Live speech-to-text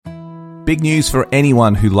Big news for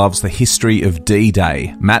anyone who loves the history of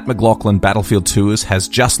D-Day. Matt McLaughlin Battlefield Tours has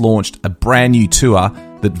just launched a brand new tour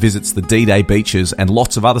that visits the D-Day beaches and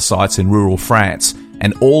lots of other sites in rural France,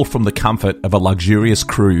 and all from the comfort of a luxurious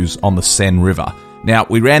cruise on the Seine River. Now,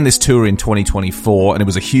 we ran this tour in 2024 and it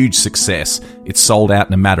was a huge success. It sold out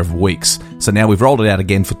in a matter of weeks. So now we've rolled it out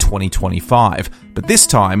again for 2025. But this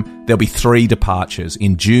time, there'll be 3 departures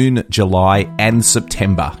in June, July and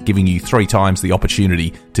September, giving you 3 times the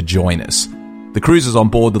opportunity to join us. The cruise is on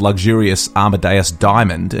board the luxurious Amadeus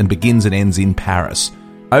Diamond and begins and ends in Paris.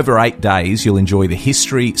 Over 8 days, you'll enjoy the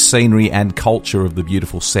history, scenery and culture of the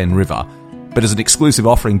beautiful Seine River. But as an exclusive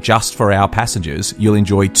offering just for our passengers, you'll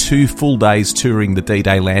enjoy 2 full days touring the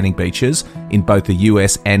D-Day landing beaches in both the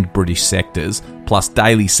US and British sectors, plus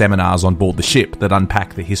daily seminars on board the ship that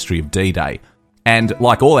unpack the history of D-Day. And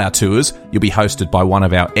like all our tours, you'll be hosted by one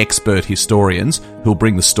of our expert historians who'll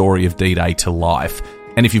bring the story of D-Day to life.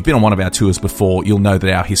 And if you've been on one of our tours before, you'll know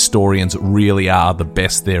that our historians really are the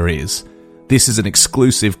best there is. This is an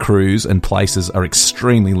exclusive cruise and places are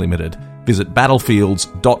extremely limited. Visit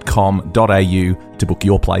battlefields.com.au to book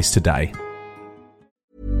your place today.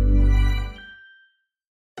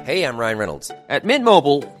 Hey, I'm Ryan Reynolds. At Mint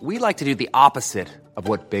Mobile, we like to do the opposite of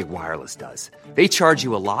what Big Wireless does. They charge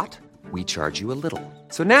you a lot, we charge you a little.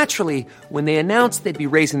 So naturally, when they announced they'd be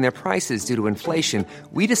raising their prices due to inflation,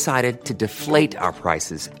 we decided to deflate our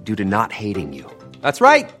prices due to not hating you. That's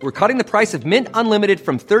right. We're cutting the price of Mint Unlimited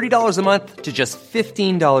from $30 a month to just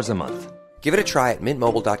 $15 a month. Give it a try at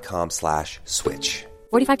mintmobile.com/switch.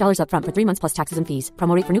 $45 up front for 3 months plus taxes and fees.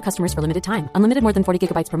 Promo rate for new customers for limited time. Unlimited more than 40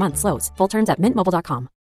 gigabytes per month. Slows full terms at mintmobile.com.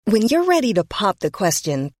 When you're ready to pop the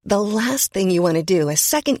question, the last thing you want to do is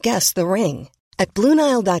second-guess the ring. At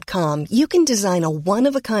BlueNile.com, you can design a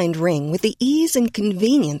one-of-a-kind ring with the ease and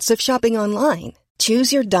convenience of shopping online.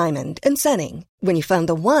 Choose your diamond and setting. When you find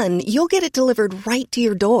the one, you'll get it delivered right to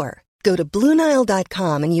your door. Go to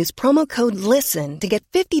BlueNile.com and use promo code LISTEN to get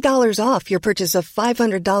 $50 off your purchase of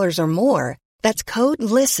 $500 or more. That's code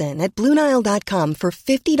LISTEN at BlueNile.com for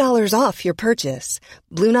 $50 off your purchase.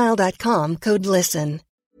 BlueNile.com, code LISTEN.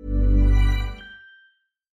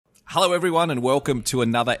 Hello everyone and welcome to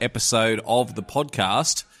another episode of the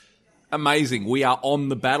podcast. Amazing. We are on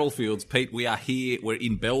the battlefields, Pete. We are here. We're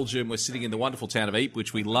in Belgium. We're sitting in the wonderful town of Ypres,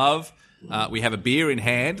 which we love. We have a beer in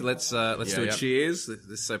hand. Let's do a cheers,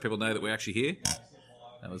 so people know that we're actually here.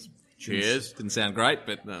 That was cheers. Didn't sound great,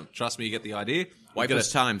 but trust me, you get the idea.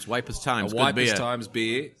 Wipers Times. A Wipers Times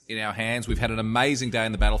beer in our hands. We've had an amazing day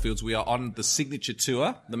in the battlefields. We are on the signature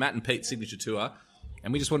tour, the Matt and Pete signature tour,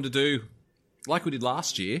 and we just wanted to do, like we did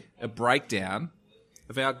last year, a breakdown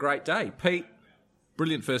of our great day. Pete,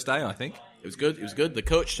 brilliant first day, I think. It was good. The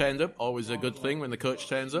coach turned up. Always a good thing when the coach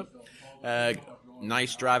turns up.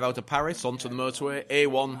 Nice drive out of Paris onto the motorway.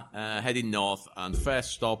 A1 heading north, and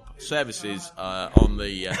first stop services on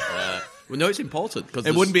the. Well, no, it's important because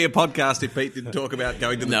it wouldn't be a podcast if Pete didn't talk about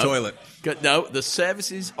going to the toilet. No, the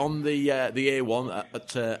services on the A1 at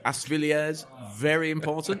Asvilliers, very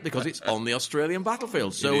important because it's on the Australian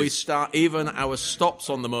battlefield. So we start even our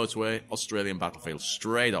stops on the motorway, Australian battlefield,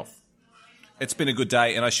 straight off. It's been a good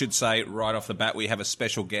day, and I should say right off the bat, we have a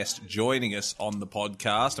special guest joining us on the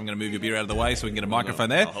podcast. I'm going to move your beer out of the way so we can get a microphone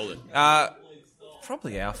there. I'll hold it.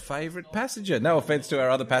 Probably our favourite passenger. No offence to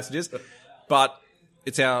our other passengers, but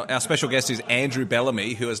it's our special guest is Andrew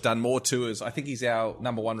Bellamy, who has done more tours. I think he's our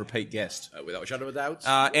number 1 repeat guest. Without a shadow of a doubt.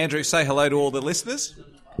 Andrew, say hello to all the listeners.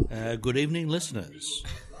 Good evening, listeners.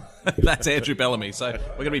 That's Andrew Bellamy. So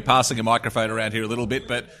we're going to be passing a microphone around here a little bit,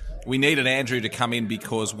 but we needed Andrew to come in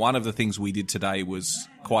because one of the things we did today was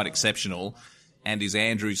quite exceptional and is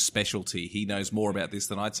Andrew's specialty. He knows more about this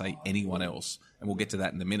than I'd say anyone else, and we'll get to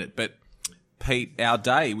that in a minute. But, Pete, our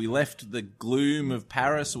day, we left the gloom of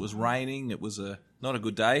Paris. It was raining. It was not a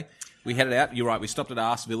good day. We headed out. You're right, we stopped at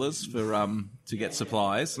Ars Villas to get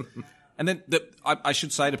supplies. And then I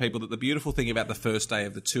should say to people that the beautiful thing about the first day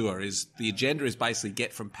of the tour is the agenda is basically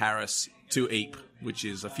get from Paris to Ypres, which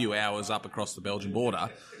is a few hours up across the Belgian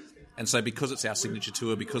border. And so because it's our signature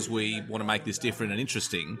tour, because we want to make this different and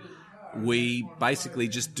interesting, we basically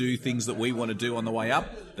just do things that we want to do on the way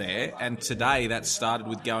up there. And today that started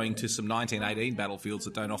with going to some 1918 battlefields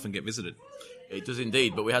that don't often get visited. It does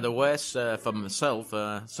indeed, but we had a worse for myself.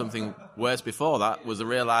 Something worse before that was the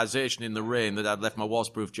realisation in the rain that I'd left my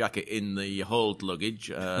waterproof jacket in the hold luggage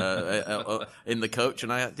in the coach,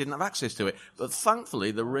 and I didn't have access to it. But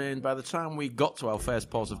thankfully, the rain, by the time we got to our first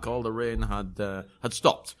port of call, the rain had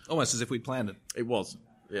stopped. Almost as if we'd planned it. It was.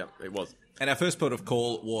 Yeah, it was. And our first port of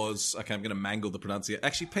call was, okay, I'm going to mangle the pronunciation.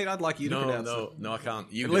 Actually, Pete, I'd like you to pronounce it. No, I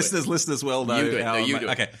can't. You do listeners well know. You do it. No, you do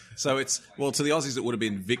it. Okay, so it's, well, to the Aussies it would have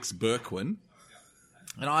been Vix Berquin.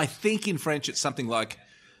 And I think in French it's something like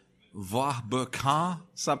Va Berquin,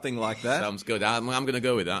 something like that. Sounds good. I'm going to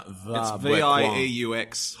go with that. It's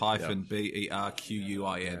VIEUX hyphen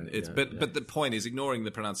BERQUIN. But the point is, ignoring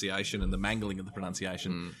the pronunciation and the mangling of the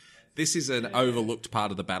pronunciation, this is an overlooked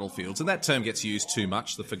part of the battlefields, and that term gets used too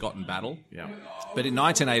much, the forgotten battle. Yeah. But in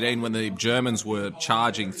 1918, when the Germans were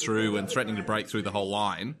charging through and threatening to break through the whole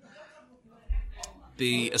line,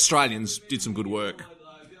 the Australians did some good work.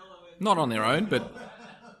 Not on their own, but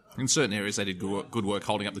in certain areas they did good work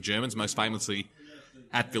holding up the Germans, most famously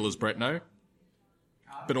at Villers-Bretonneux,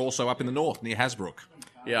 but also up in the north, near Hasbrook.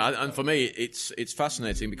 Yeah, and for me, it's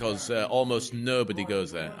fascinating because almost nobody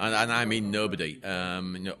goes there, and I mean nobody.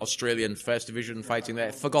 Australian First Division fighting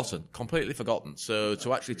there, completely forgotten. So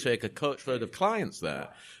to actually take a coachload of clients there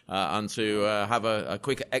and to have a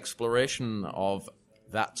quick exploration of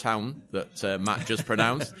that town that Matt just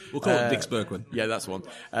pronounced. We'll call it Vix Berquin. Yeah, that's one.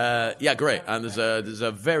 Yeah, great. And there's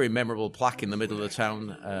a very memorable plaque in the middle of the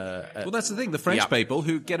town. Well, that's the thing. The French people,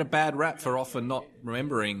 who get a bad rap for often not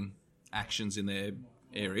remembering actions in their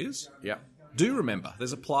areas, do remember.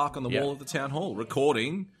 There's a plaque on the wall of the town hall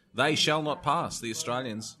recording "They shall not pass," the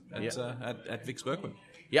Australians at Vix Berquin.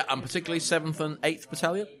 Yeah, and particularly 7th and 8th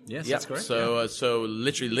Battalion. Yes, that's correct. So, so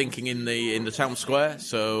literally linking in the town square.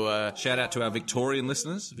 So, shout out to our Victorian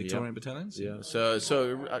listeners, Victorian battalions. Yeah.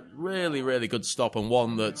 So a really, really good stop, and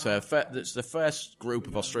one that's the first group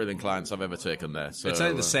of Australian clients I've ever taken there. So, it's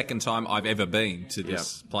only the second time I've ever been to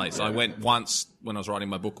this place. I went once when I was writing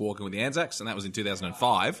my book Walking with the Anzacs, and that was in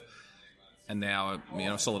 2005. And now,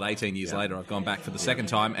 a solid 18 years later, I've gone back for the second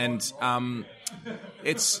time. And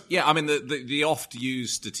it's, the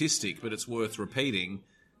oft-used statistic, but it's worth repeating,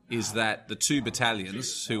 is that the two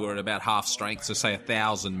battalions, who were at about half strength, so say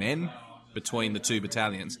 1,000 men between the two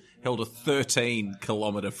battalions, held a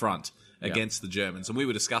 13-kilometre front against the Germans. And we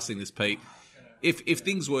were discussing this, Pete. If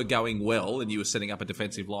things were going well and you were setting up a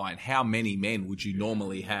defensive line, how many men would you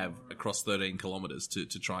normally have across 13 kilometres to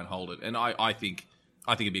try and hold it? And I think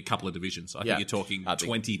it'd be a couple of divisions. I think you're talking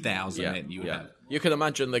 20,000 men you would have. You can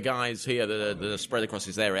imagine the guys here that are spread across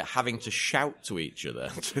this area having to shout to each other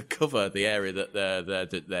to cover the area that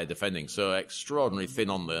they're defending. So extraordinarily thin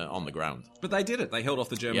on the ground. But they did it. They held off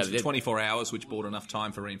the Germans for 24 hours, which bought enough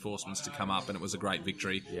time for reinforcements to come up, and it was a great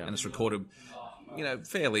victory. Yeah. And it's recorded,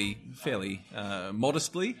 fairly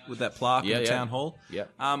modestly with that plaque in the town hall. Yeah.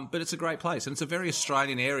 But it's a great place, and it's a very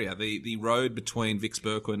Australian area. The road between Vix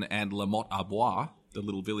Berquin and La Motte-à-Bois, the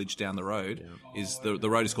little village down the road, is the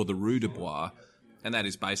road is called the Rue de Bois, and that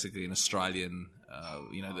is basically an Australian.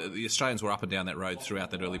 The Australians were up and down that road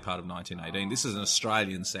throughout that early part of 1918. This is an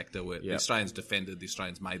Australian sector where the Australians defended, the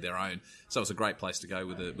Australians made their own. So it was a great place to go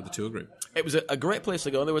with the tour group. It was a great place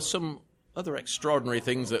to go. There was some other extraordinary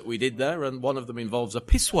things that we did there, and one of them involves a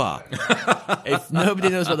pissoir. If nobody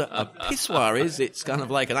knows what a pissoir is, it's kind of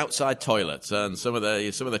like an outside toilet, and some of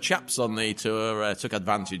the chaps on the tour took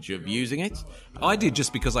advantage of using it. I did,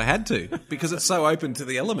 just because I had to, because it's so open to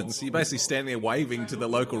the elements. You're basically standing there waving to the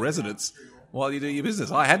local residents while you do your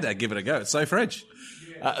business. I had to give it a go. It's so French.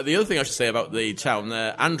 The other thing I should say about the town,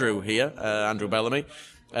 Andrew here, Andrew Bellamy,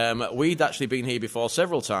 we'd actually been here before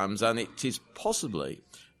several times, and it is possibly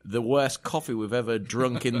the worst coffee we've ever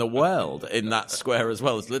drunk in the world in that square as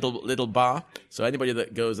well. It's a little bar. So anybody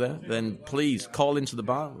that goes there, then please call into the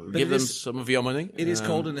bar. Give them some of your money. It is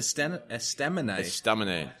called an estaminet.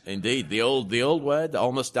 Estaminet, indeed. The old word,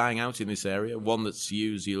 almost dying out in this area. One that's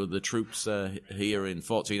used, the troops here in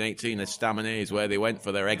 1418. Estaminet is where they went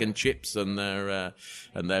for their egg and chips and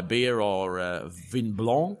their beer, or vin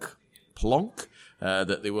blanc,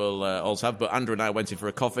 that they will also have. But Andrew and I went in for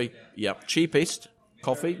a coffee. Yeah, cheapest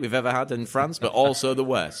coffee we've ever had in France, but also the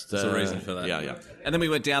worst. There's a reason for that. Yeah. And then we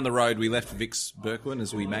went down the road. We left Vix Berquin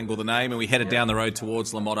as we mangle the name, and we headed down the road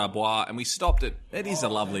towards La Motte-à-Bois, and we stopped at, it is a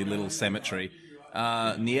lovely little cemetery,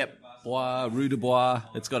 Ypres, Rue de Bois.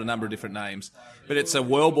 It's got a number of different names, but it's a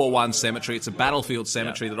World War I cemetery. It's a battlefield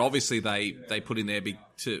cemetery that obviously they put in there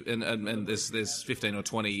and there's 15 or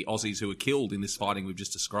 20 Aussies who were killed in this fighting we've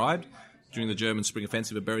just described during the German Spring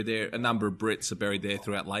Offensive are buried there. A number of Brits are buried there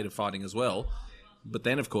throughout later fighting as well. But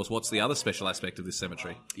then, of course, what's the other special aspect of this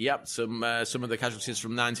cemetery? Yep, some of the casualties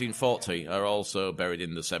from 1940 are also buried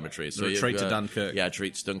in the cemetery. So the retreat to Dunkirk. Yeah,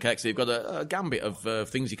 retreat to Dunkirk. So you've got a gambit of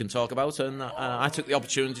things you can talk about, and I took the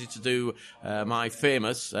opportunity to do my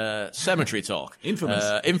famous cemetery talk.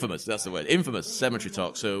 Infamous, that's the word. Infamous cemetery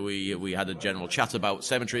talk. So we had a general chat about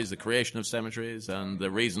cemeteries, the creation of cemeteries, and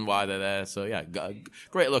the reason why they're there. So yeah,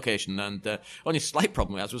 great location. And only slight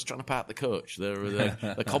problem was trying to park the coach.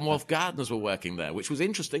 The Commonwealth Gardeners were working there, which was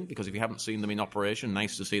interesting because if you haven't seen them in operation,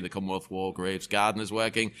 nice to see the Commonwealth War Graves Gardeners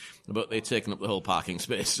working, but they'd taken up the whole parking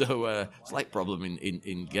space. So slight problem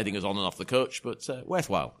in getting us on and off the coach, but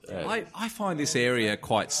worthwhile. I find this area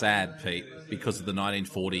quite sad, Pete, because of the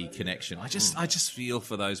 1940 connection. I just feel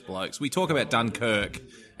for those blokes. We talk about Dunkirk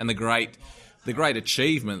and the great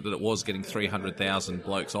achievement that it was getting 300,000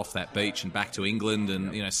 blokes off that beach and back to England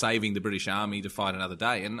and saving the British Army to fight another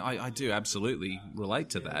day. And I do absolutely relate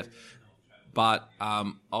to that. But,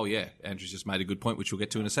 Andrew's just made a good point, which we'll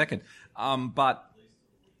get to in a second. But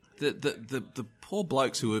the poor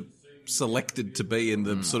blokes who were selected to be in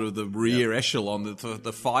the sort of the rear echelon,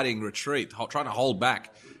 the fighting retreat, trying to hold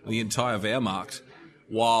back the entire Wehrmacht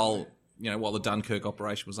while the Dunkirk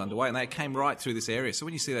operation was underway, and they came right through this area. So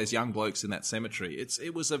when you see those young blokes in that cemetery,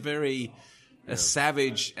 it was a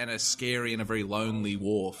savage and a scary and a very lonely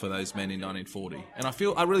war for those men in 1940. And I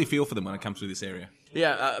really feel for them when I come through this area.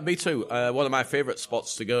 Yeah, me too. One of my favourite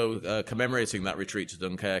spots to go commemorating that retreat to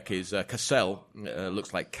Dunkirk is Cassel.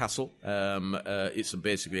 Looks like Castle. It's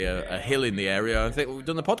basically a hill in the area. I think we've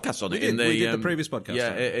done a podcast on it. We did the previous podcast.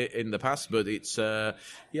 Yeah, in the past, but it's we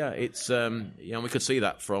could see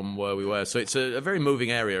that from where we were. So it's a very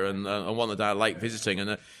moving area and one that I like visiting.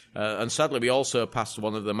 And sadly, we also passed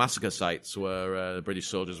one of the massacre sites where the British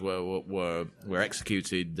soldiers were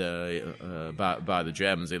executed by the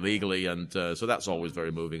Germans illegally, and so that's always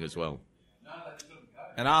very moving as well.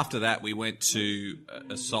 And after that, we went to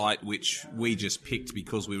a site which we just picked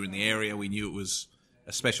because we were in the area. We knew it was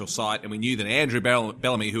a special site, and we knew that Andrew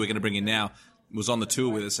Bellamy, who we're going to bring in now, was on the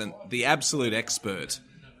tour with us, and the absolute expert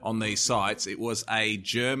on these sites. It was a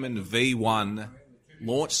German V1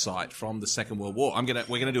 launch site from the Second World War. We're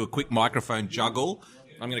going to do a quick microphone juggle.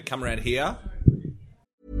 I'm going to come around here.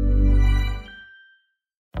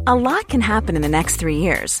 A lot can happen in the next 3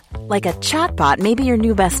 years. Like a chatbot may be your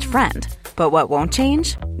new best friend. But what won't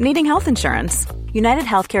change? Needing health insurance. United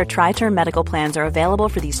Healthcare Tri-Term Medical Plans are available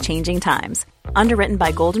for these changing times. Underwritten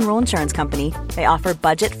by Golden Rule Insurance Company, they offer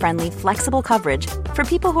budget-friendly, flexible coverage for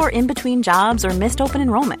people who are in between jobs or missed open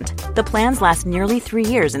enrollment. The plans last nearly 3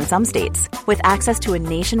 years in some states, with access to a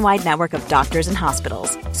nationwide network of doctors and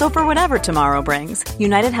hospitals. So for whatever tomorrow brings,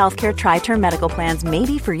 United Healthcare Tri-Term Medical Plans may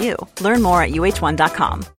be for you. Learn more at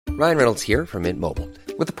uh1.com. Ryan Reynolds here from Mint Mobile.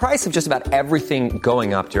 With the price of just about everything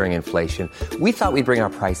going up during inflation, we thought we'd bring our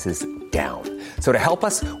prices down. So to help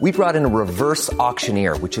us, we brought in a reverse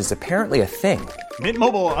auctioneer, which is apparently a thing. Mint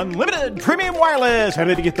Mobile Unlimited Premium Wireless. How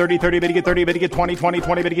to get 30, 30, bit to get 30, bit to get 20, 20,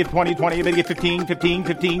 20, bit to get 20, 20, bit to get 15, 15,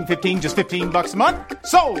 15, 15, just $15 a month?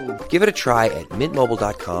 Sold! Give it a try at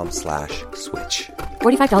mintmobile.com/switch.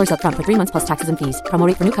 $45 up front for 3 months plus taxes and fees. Promo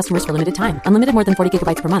rate for new customers for limited time. Unlimited more than 40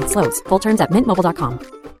 gigabytes per month. Slows full terms at mintmobile.com.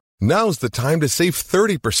 Now's the time to save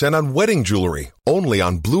 30% on wedding jewelry, only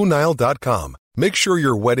on BlueNile.com. Make sure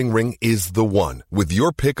your wedding ring is the one with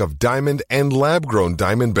your pick of diamond and lab-grown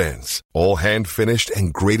diamond bands, all hand-finished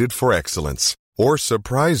and graded for excellence. Or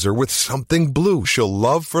surprise her with something blue she'll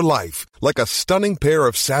love for life, like a stunning pair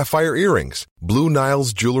of sapphire earrings. Blue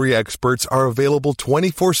Nile's jewelry experts are available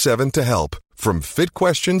 24/7 to help, from fit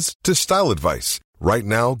questions to style advice. Right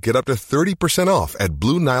now, get up to 30% off at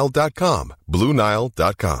BlueNile.com.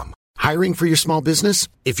 BlueNile.com. Hiring for your small business?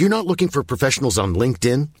 If you're not looking for professionals on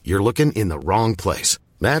LinkedIn, you're looking in the wrong place.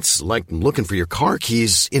 That's like looking for your car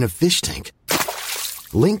keys in a fish tank.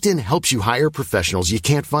 LinkedIn helps you hire professionals you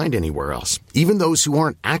can't find anywhere else, even those who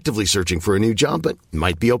aren't actively searching for a new job but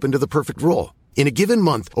might be open to the perfect role. In a given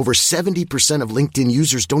month, over 70% of LinkedIn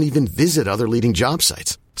users don't even visit other leading job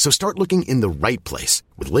sites. So start looking in the right place.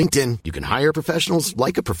 With LinkedIn, you can hire professionals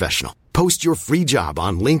like a professional. Post your free job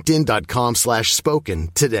on linkedin.com/spoken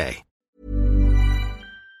today.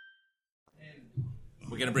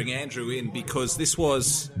 We're going to bring Andrew in because this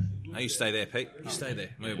was... No, you stay there, Pete. You stay there.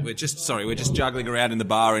 We're just juggling around in the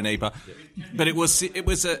bar in Ypres. But it was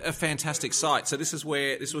a fantastic site. So this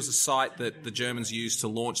was a site that the Germans used to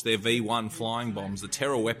launch their V1 flying bombs, the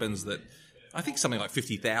terror weapons that I think something like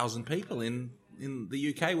 50,000 people in the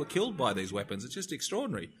UK were killed by these weapons. It's just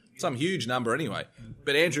extraordinary. Some huge number anyway.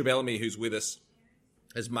 But Andrew Bellamy, who's with us,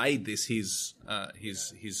 has made this his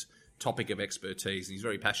topic of expertise. He's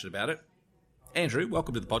very passionate about it. Andrew,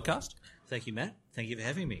 welcome to the podcast. Thank you, Matt. Thank you for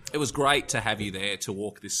having me. It was great to have you there to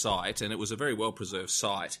walk this site, and it was a very well-preserved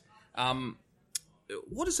site.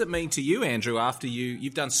 What does it mean to you, Andrew, after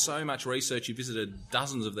you've done so much research, you visited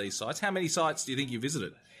dozens of these sites? How many sites do you think you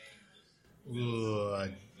visited?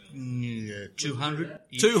 200.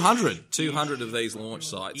 200 of these launch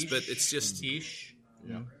sites, but it's just...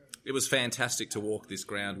 Yeah. It was fantastic to walk this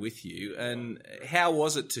ground with you. And how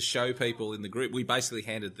was it to show people in the group? We basically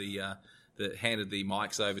handed the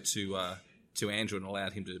mics over to Andrew and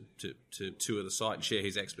allowed him to tour the site and share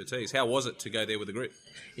his expertise. How was it to go there with the group?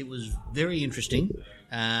 It was very interesting.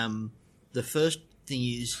 The first thing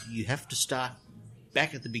is you have to start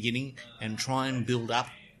back at the beginning and try and build up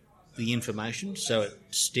the information so it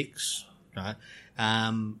sticks. Right?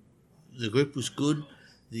 The group was good.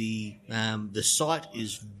 The site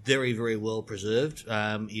is very, very well preserved.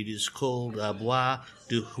 It is called Bois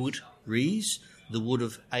de Ypres, the Wood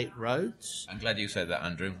of 8 Roads. I'm glad you said that,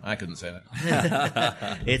 Andrew. I couldn't say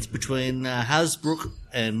that. It's between Hasbrook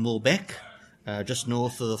and Moorbeck, just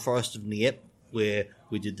north of the Forest of Ypres, where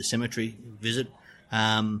we did the cemetery visit.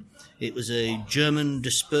 It was a German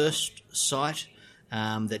dispersed site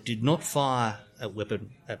that did not fire a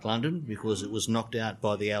weapon at London because it was knocked out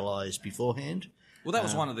by the Allies beforehand. Well, that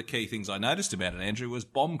was one of the key things I noticed about it, Andrew, was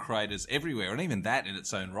bomb craters everywhere, and even that in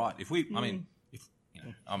its own right.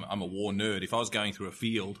 I'm a war nerd. If I was going through a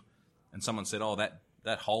field and someone said, "Oh, that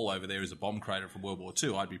hole over there is a bomb crater from World War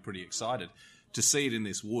II," I'd be pretty excited to see it in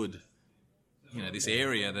this wood. This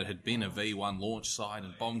area that had been a V1 launch site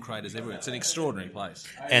and bomb craters everywhere. It's an extraordinary place.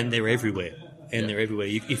 And they're everywhere. They're everywhere.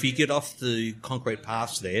 If you get off the concrete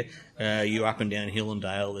paths there, you're up and down hill and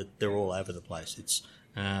dale. They're all over the place.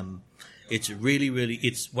 It's really, really,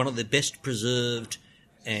 it's one of the best preserved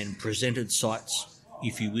and presented sites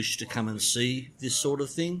if you wish to come and see this sort of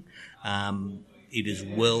thing. It is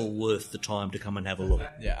well worth the time to come and have a look.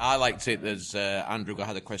 Yeah, I liked it as Andrew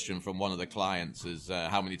had a question from one of the clients as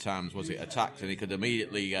how many times was it attacked, and he could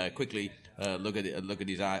immediately quickly look at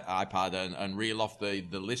his iPad and reel off the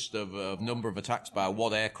list of number of attacks by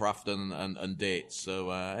what aircraft and dates.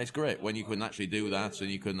 So it's great when you can actually do that,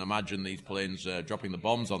 and you can imagine these planes dropping the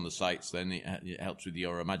bombs on the sites. Then it helps with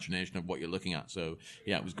your imagination of what you're looking at. So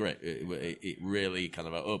yeah, it was great. It really kind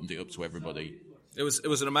of opened it up to everybody. It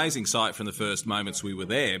was an amazing sight from the first moments we were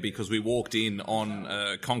there, because we walked in on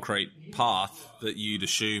a concrete path that you'd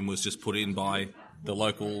assume was just put in by the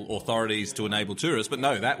local authorities to enable tourists. But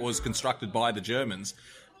no, that was constructed by the Germans.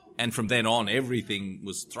 And from then on, everything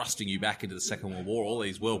was thrusting you back into the Second World War, all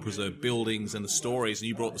these well-preserved buildings and the stories, and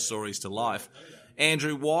you brought the stories to life.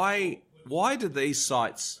 Andrew, why did these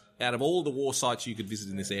sites, out of all the war sites you could visit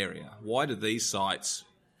in this area, why did these sites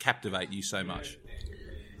captivate you so much?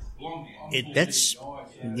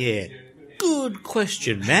 Good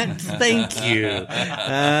question, Matt. Thank you.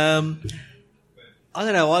 I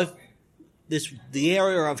don't know. The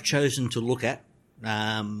area I've chosen to look at.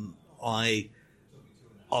 I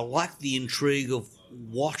like the intrigue of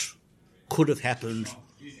what could have happened,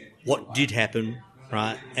 what did happen,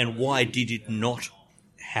 right, and why did it not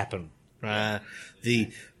happen. The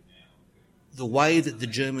way that the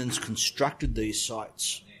Germans constructed these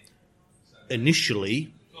sites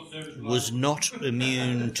initially was not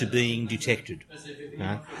immune to being detected.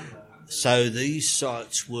 So these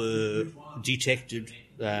sites were detected,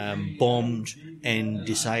 bombed and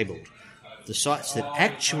disabled. The sites that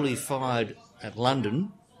actually fired at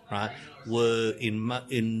London, right, were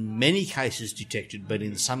in many cases detected, but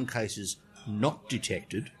in some cases not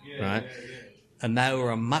detected, right, and they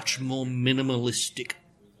were a much more minimalistic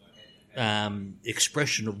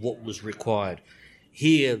expression of what was required.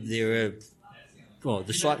 Here there are... Well,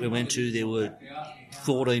 the site we went to, there were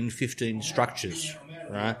 14, 15 structures,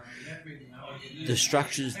 right? The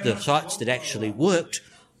sites that actually worked,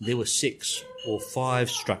 there were 6 or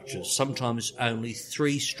 5 structures, sometimes only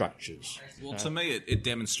 3 structures. Well, to me, it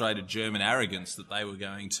demonstrated German arrogance that they were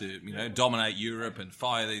going to, dominate Europe and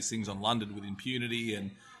fire these things on London with impunity.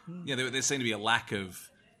 And there seemed to be a lack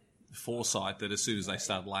of foresight that as soon as they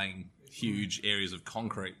started laying huge areas of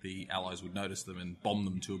concrete, the Allies would notice them and bomb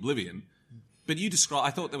them to oblivion. But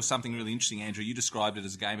I thought there was something really interesting, Andrew. You described it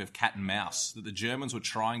as a game of cat and mouse, that the Germans were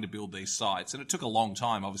trying to build these sites, and it took a long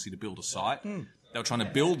time, obviously, to build a site. They were trying to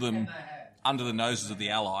build them under the noses of the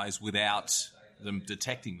Allies without them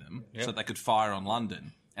detecting them, so that they could fire on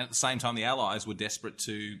London. And at the same time, the Allies were desperate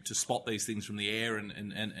to spot these things from the air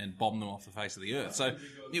and bomb them off the face of the earth. So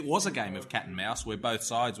it was a game of cat and mouse where both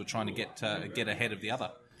sides were trying to get ahead of the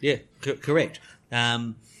other. Yeah, correct.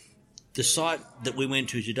 The site that we went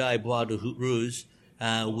to today, Bois de Ypres,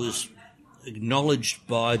 was acknowledged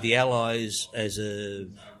by the Allies as a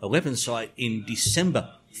weapon site in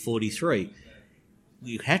December 43.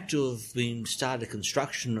 You had to have been started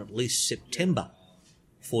construction at least September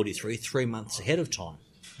 43, 3 months ahead of time.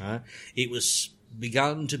 Right? It was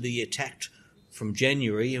begun to be attacked from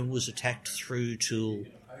January and was attacked through till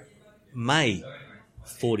May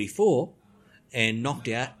 44 and knocked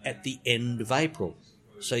out at the end of April.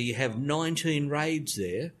 So you have 19 raids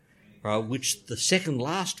there, which the second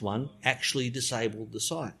last one actually disabled the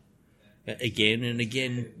site. Again and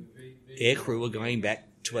again, aircrew are going back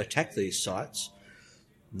to attack these sites.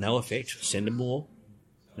 No effect, send them more.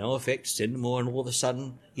 No effect, send them more, and all of a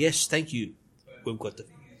sudden, yes, thank you, we've got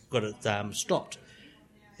it stopped.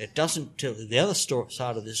 It doesn't tell. The other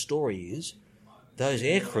side of this story is those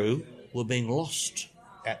aircrew were being lost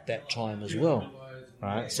at that time as well.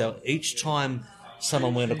 Right? So each time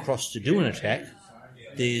someone went across to do an attack,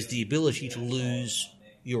 there's the ability to lose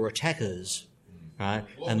your attackers. Right?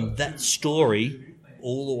 And that story,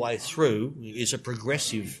 all the way through, is a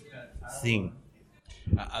progressive thing.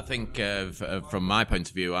 I think, from my point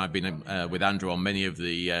of view, I've been with Andrew on many of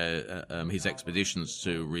his expeditions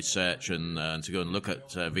to research and to go and look at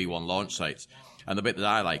V1 launch sites. And the bit that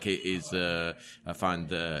I like is I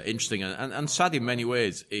find interesting and sad in many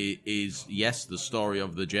ways is yes, the story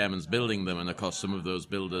of the Germans building them, and of course some of those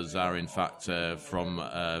builders are in fact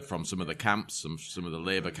from some of the camps, some of the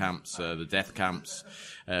labour camps, the death camps,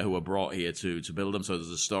 who were brought here to build them. So there's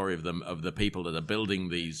a story of them, of the people that are building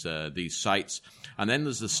these sites, and then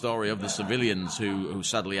there's the story of the civilians who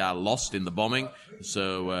sadly are lost in the bombing.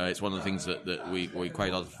 So it's one of the things that we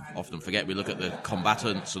quite often forget. We look at the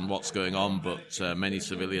combatants and what's going on, but many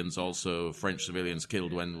civilians, also French civilians,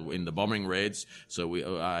 killed when in the bombing raids.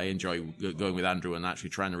 So I enjoy going with Andrew and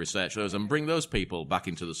actually trying to research those and bring those people back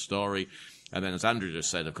into the story. And then, as Andrew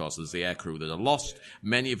just said, of course, there's the aircrew that are lost,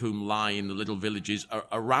 many of whom lie in the little villages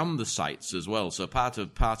around the sites as well. So part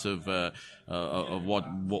of what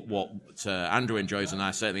Andrew enjoys, and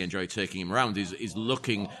I certainly enjoy taking him around, is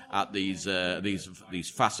looking at these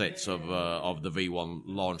facets of the V1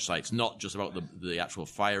 launch sites, not just about the actual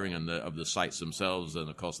firing and of the sites themselves, and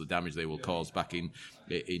of course the damage they will cause back in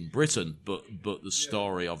Britain, but the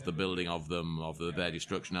story of the building of them, of their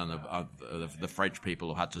destruction, and of the French people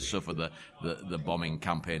who had to suffer the bombing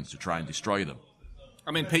campaigns to try and destroy them. I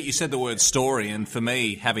mean, Pete, you said the word story, and for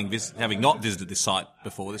me, having not visited this site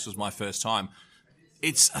before, this was my first time,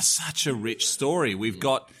 it's such a rich story. We've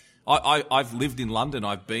got... I've lived in London.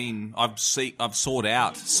 I've sought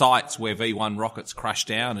out sites where V1 rockets crashed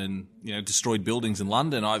down and destroyed buildings in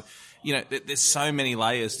London. There's so many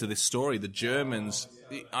layers to this story. The Germans,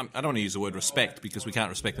 I don't want to use the word respect because we can't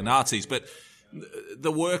respect the Nazis, but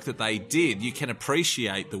the work that they did, you can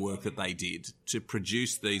appreciate the work that they did to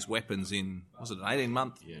produce these weapons in, was it an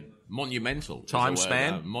 18-month monumental time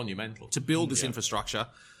span? Monumental. To build this infrastructure.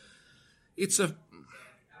 It's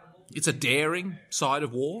a daring side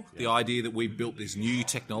of war, the idea that we've built this new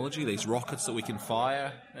technology, these rockets that we can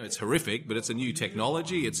fire. And it's horrific, but it's a new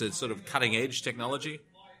technology. It's a sort of cutting-edge technology.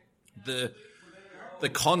 The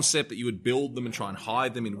concept that you would build them and try and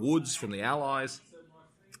hide them in woods from the Allies.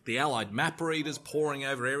 The Allied map readers poring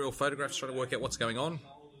over aerial photographs trying to work out what's going on.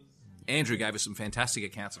 Andrew gave us some fantastic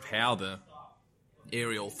accounts of how the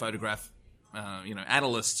aerial photograph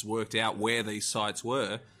analysts worked out where these sites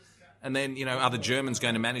were. And then, are the Germans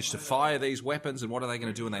going to manage to fire these weapons, and what are they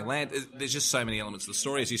going to do when they land? There's just so many elements of the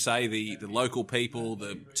story. As you say, the local people,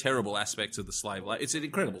 the terrible aspects of the slave life. It's an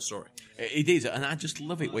incredible story. It is, and I just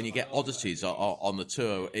love it when you get oddities on the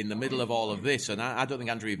tour in the middle of all of this. And I don't think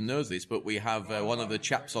Andrew even knows this, but we have one of the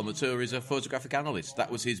chaps on the tour is a photographic analyst. That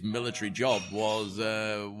was his military job, was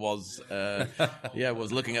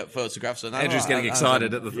looking at photographs. And Andrew's getting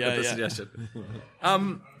excited at the suggestion.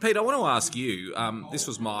 Pete, I want to ask you, this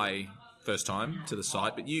was my first time to the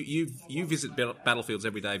site, but you visit battlefields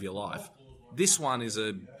every day of your life. This one is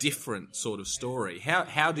a different sort of story.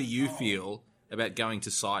 How do you feel about going to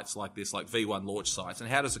sites like this, like V1 launch sites, and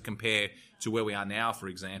how does it compare to where we are now, for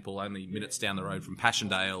example, only minutes down the road from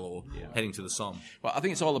Passchendaele or heading to the Somme? Well, I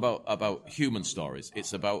think it's all about human stories.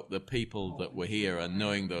 It's about the people that were here and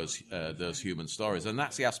knowing those human stories, and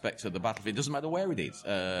that's the aspect of the battlefield. It doesn't matter where it is.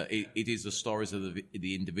 It is the stories of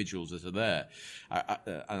the individuals that are there.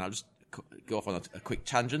 And I'll just go off on a quick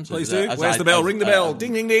tangent. Please do. Where's the bell? Ring the bell.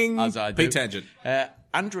 Ding, ding, ding. As I do. Pete Tangent.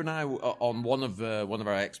 Andrew and I, on one of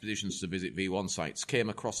our expeditions to visit V1 sites, came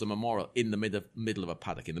across a memorial in the middle of a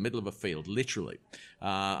paddock, in the middle of a field, literally.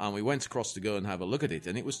 And we went across to go and have a look at it.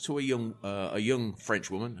 And it was to a young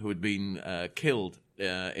French woman who had been killed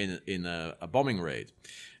in a bombing raid.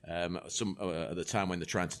 At the time when they're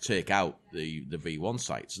trying to take out the V1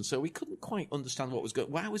 sites. And so we couldn't quite understand what was going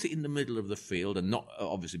on. Why was it in the middle of the field and not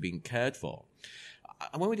obviously being cared for?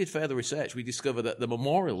 when we did further research, we discovered that the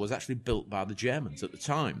memorial was actually built by the Germans at the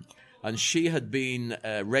time. And she had been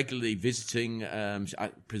regularly visiting. I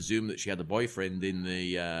presume that she had a boyfriend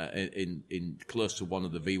in close to one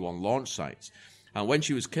of the V1 launch sites. And when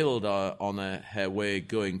she was killed on her way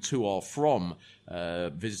going to or from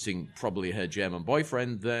visiting probably her German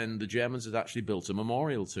boyfriend, then the Germans had actually built a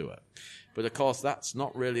memorial to her. But, of course, that's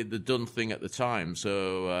not really the done thing at the time,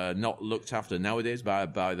 so not looked after nowadays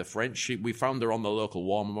by the French. We found her on the local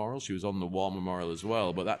war memorial. She was on the war memorial as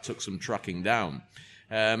well, but that took some tracking down.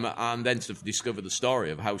 And then to discover the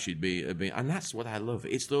story of how she'd been. And that's what I love.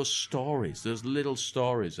 It's those stories, those little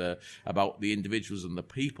stories about the individuals and the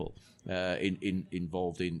people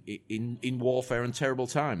involved in warfare and terrible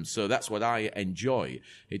times. So that's what I enjoy.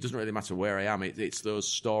 It doesn't really matter where I am. It's those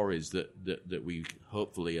stories that we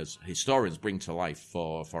hopefully as historians bring to life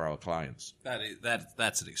for our clients.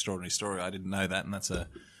 That's an extraordinary story. I didn't know that, and that's an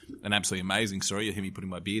absolutely amazing story. You hear me putting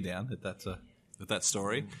my beer down at that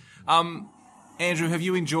story. Andrew, have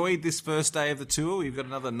you enjoyed this first day of the tour? We've got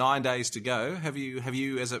another 9 days to go. Have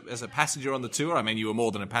you, as a passenger on the tour? I mean, you were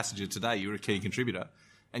more than a passenger today. You were a key contributor,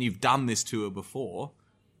 and you've done this tour before.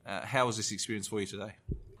 How was this experience for you today?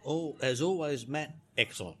 Oh, as always, Matt,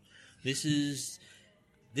 excellent. This is.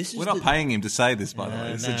 We're not paying him to say this, by the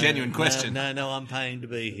way. It's a genuine question. No, I'm paying to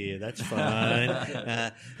be here. That's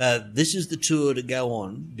fine. This is the tour to go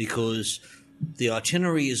on because the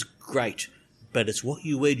itinerary is great, but it's what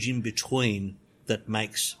you wedge in between that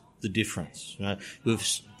makes the difference.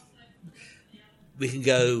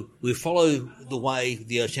 We follow the way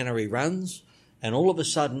the itinerary runs, and all of a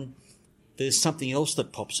sudden there's something else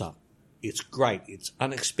that pops up. It's great. It's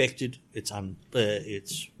unexpected. It's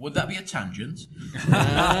Would that be a tangent?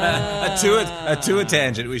 A tour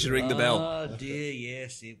tangent. We should ring the bell. Oh dear,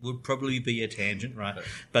 yes, it would probably be a tangent, right?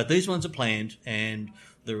 But these ones are planned, and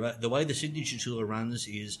the way the signature tour runs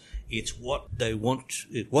is it's what they want,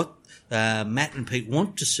 what Matt and Pete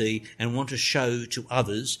want to see and want to show to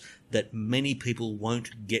others that many people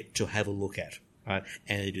won't get to have a look at, right?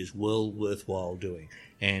 And it is well worthwhile doing.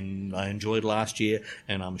 And I enjoyed last year,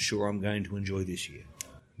 and I'm sure I'm going to enjoy this year.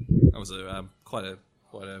 That was quite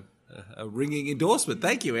a ringing endorsement.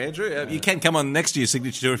 Thank you, Andrew. You can come on next year's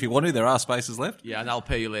signature tour if you want to. There are spaces left. Yeah, and I'll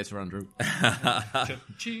pay you later, Andrew.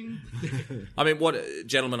 Ching. I mean,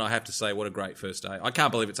 gentlemen, I have to say, what a great first day. I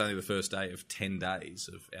can't believe it's only the first day of 10 days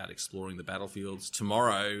of out exploring the battlefields.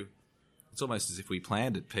 Tomorrow, it's almost as if we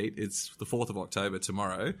planned it, Pete. It's the 4th of October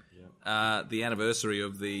tomorrow, the anniversary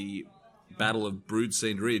of the Battle of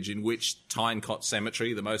Broodseed Ridge, in which Tynecott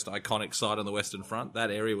Cemetery, the most iconic site on the Western Front, that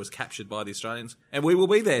area was captured by the Australians, and we will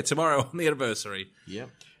be there tomorrow on the anniversary. Yeah,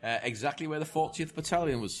 exactly where the 40th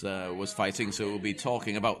Battalion was fighting, so we'll be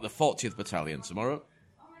talking about the 40th Battalion tomorrow.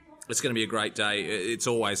 It's going to be a great day. It's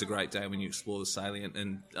always a great day when you explore the salient,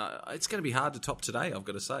 and it's going to be hard to top today, I've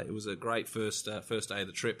got to say. It was a great first day of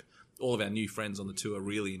the trip. All of our new friends on the tour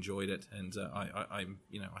really enjoyed it, and I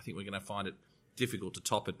think we're going to find it difficult to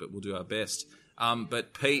top it, but we'll do our best.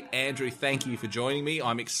 But Pete, Andrew, thank you for joining me.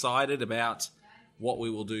 I'm excited about what we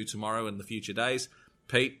will do tomorrow and the future days.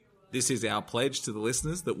 Pete, this is our pledge to the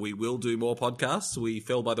listeners that we will do more podcasts. We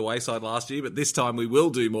fell by the wayside last year, but this time we will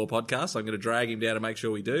do more podcasts. I'm going to drag him down to make sure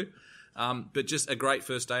we do. But just a great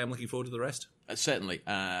first day. I'm looking forward to the rest. Certainly.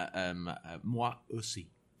 Moi aussi.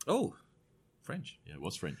 Oh, French. Yeah, it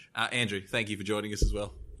was French. Andrew, thank you for joining us as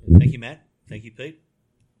well. Thank you, Matt. Thank you, Pete.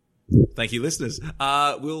 Thank you, listeners.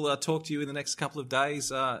 We'll talk to you in the next couple of days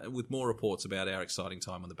with more reports about our exciting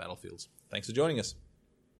time on the battlefields. Thanks for joining us.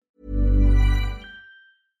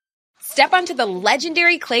 Step onto the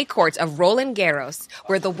legendary clay courts of Roland Garros,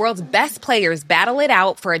 where the world's best players battle it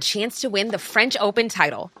out for a chance to win the French Open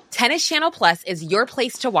title. Tennis Channel Plus is your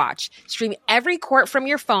place to watch. Stream every court from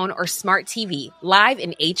your phone or smart TV, live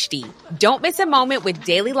in HD. Don't miss a moment with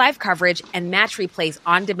daily live coverage and match replays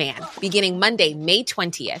on demand, beginning Monday, May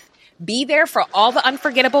 20th. Be there for all the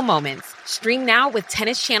unforgettable moments. Stream now with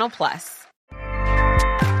Tennis Channel Plus.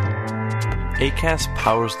 Acast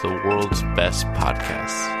powers the world's best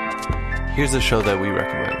podcasts. Here's a show that we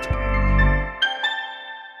recommend.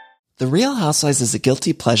 The Real Housewives is a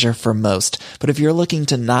guilty pleasure for most, but if you're looking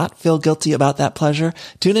to not feel guilty about that pleasure,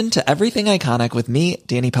 tune in to Everything Iconic with me,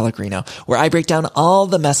 Danny Pellegrino, where I break down all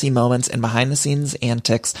the messy moments and behind-the-scenes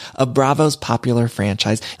antics of Bravo's popular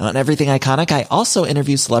franchise. And on Everything Iconic, I also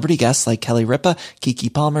interview celebrity guests like Kelly Ripa,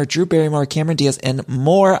 Keke Palmer, Drew Barrymore, Cameron Diaz, and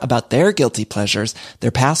more about their guilty pleasures, their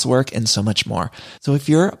past work, and so much more. So if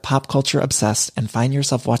you're pop culture obsessed and find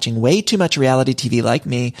yourself watching way too much reality TV like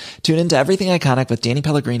me, tune into Everything Iconic with Danny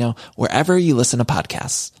Pellegrino, wherever you listen to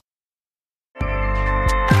podcasts.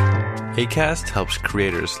 Acast helps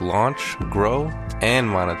creators launch, grow, and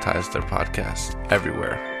monetize their podcasts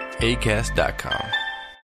everywhere. Acast.com.